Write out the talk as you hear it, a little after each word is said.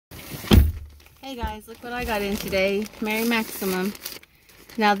Hey guys, look what I got in today. Merry Maximum.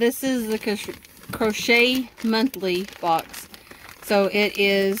 Now this is the Crochet monthly box. So it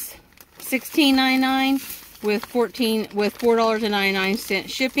is $16.99 with $4.99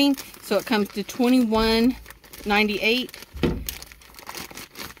 shipping. So it comes to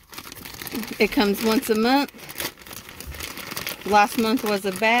 $21.98. It comes once a month. Last month was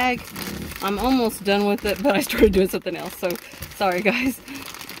a bag. I'm almost done with it, but I started doing something else. So sorry guys.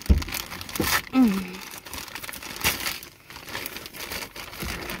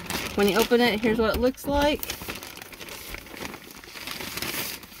 When you open it, here's what it looks like.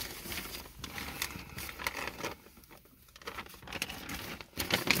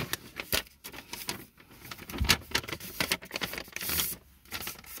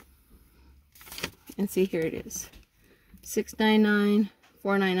 And see, here it is. $6.99,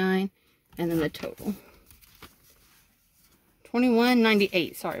 $4.99, and then the total.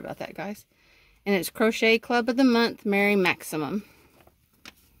 $21.98. Sorry about that, guys. And it's Crochet Club of the Month, Merry Maximum.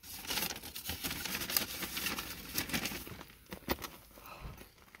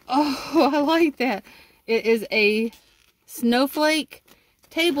 Oh, I like that. It is a snowflake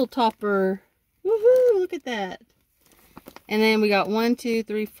table topper. Woohoo! Look at that. And then we got 1, 2,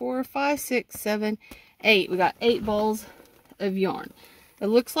 3, 4, 5, 6, 7, 8. We got 8 balls of yarn. It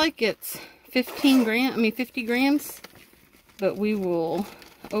looks like it's 50 grams. But we will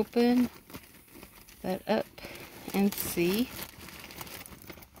open that up and see.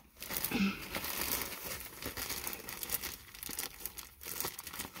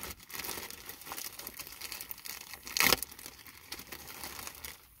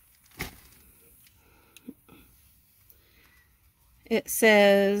 It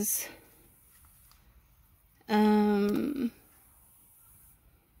says it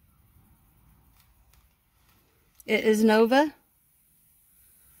is Nova.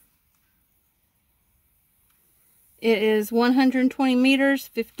 It is 120 meters,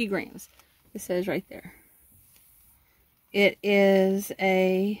 50 grams. It says right there. It is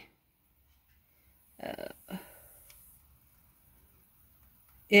a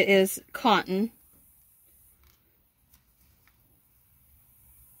it is cotton.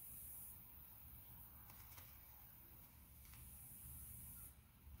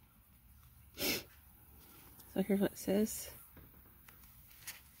 So here's what it says.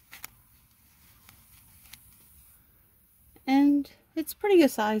 And it's pretty good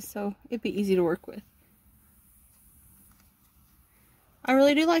size, so it'd be easy to work with. I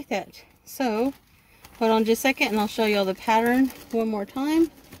really do like that. So, hold on just a second and I'll show you all the pattern one more time.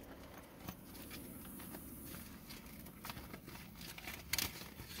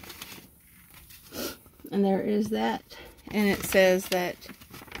 And there is that. And it says that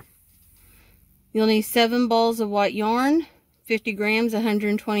you'll need 7 balls of white yarn, 50 grams,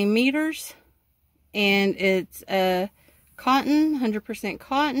 120 meters. And it's cotton, 100%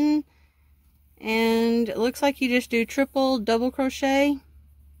 cotton. And it looks like you just do triple, double crochet.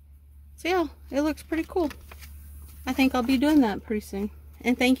 So yeah, it looks pretty cool. I think I'll be doing that pretty soon.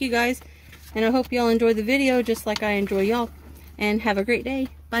 And thank you guys. And I hope y'all enjoy the video just like I enjoy y'all. And have a great day.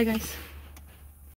 Bye guys.